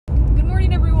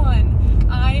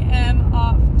am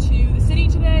off to the city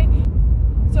today.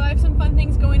 So I have some fun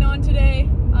things going on today.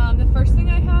 The first thing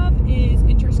I have is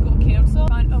inter-school council.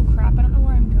 Oh crap, I don't know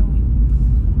where I'm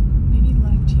going. Maybe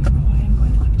left here. Oh, I am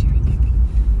going left here, I think.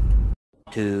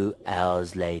 2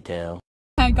 hours later.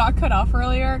 I got cut off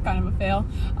earlier, kind of a fail.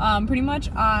 Pretty much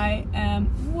I am,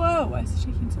 whoa, why is it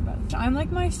shaking so bad? I'm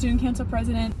like my student council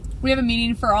president. We have a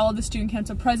meeting for all of the student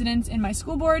council presidents in my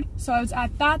school board. So I was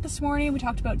at that this morning. We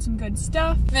talked about some good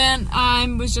stuff. Then I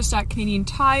was just at Canadian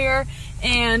Tire,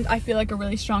 and I feel like a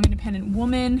really strong independent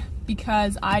woman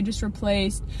because I just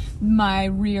replaced my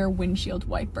rear windshield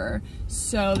wiper.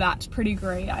 So that's pretty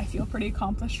great. I feel pretty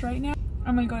accomplished right now.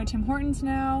 I'm gonna go to Tim Hortons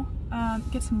now,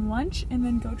 get some lunch, and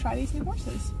then go try these new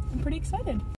horses. I'm pretty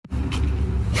excited.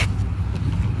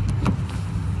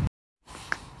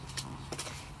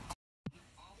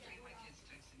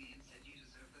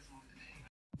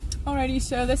 Alrighty,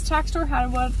 so this tack store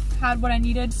had what I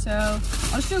needed, so I'll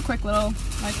just do a quick little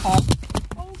haul.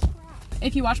 Oh crap.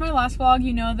 If you watch my last vlog,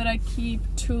 you know that I keep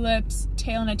Tulip's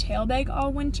tail in a tail bag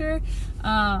all winter.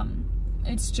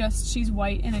 It's just, she's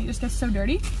white and it just gets so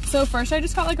dirty. So first I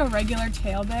just got like a regular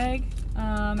tail bag.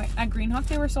 At Greenhawk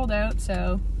they were sold out,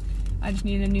 so I just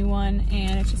needed a new one,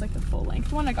 and it's just like the full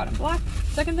length one. I got in black.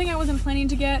 Second thing I wasn't planning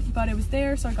to get, but it was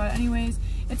there, so I got it anyways.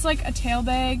 It's like a tail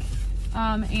bag,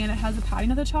 and it has a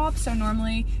padding at the top. So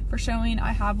normally for showing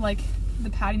I have like the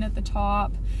padding at the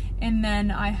top, and then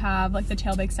I have like the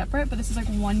tail bag separate, but this is like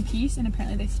one piece, and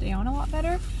apparently they stay on a lot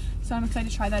better. So I'm excited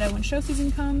to try that out when show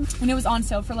season comes. And it was on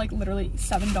sale for like literally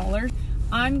 $7.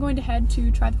 I'm going to head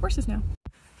to try the horses now.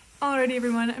 Alrighty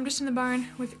everyone, I'm just in the barn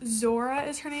with Zora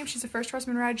is her name. She's a first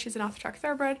horseman ride. She's an off-the-track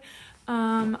thoroughbred.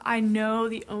 I know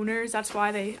the owners, that's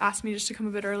why they asked me just to come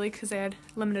a bit early because they had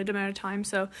limited amount of time.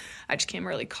 So I just came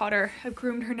early, caught her. I've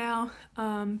groomed her now.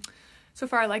 So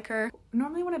far I like her.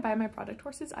 Normally when I buy my project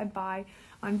horses, I buy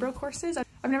unbroke horses.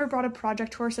 I've never brought a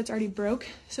project horse that's already broke,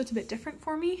 so it's a bit different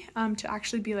for me to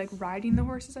actually be like riding the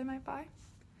horses I might buy.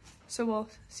 So we'll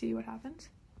see what happens.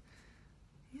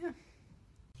 Yeah.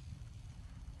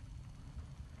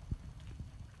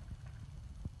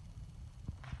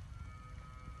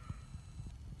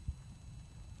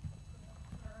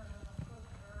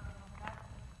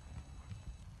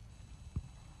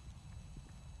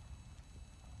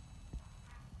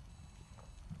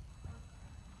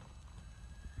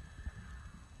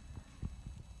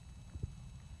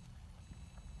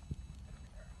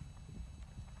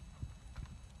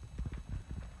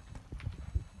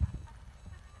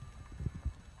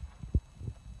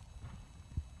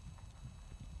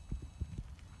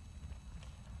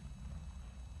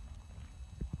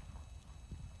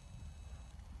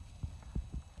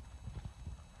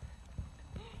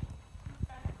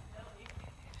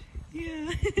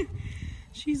 Yeah,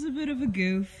 she's a bit of a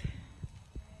goof.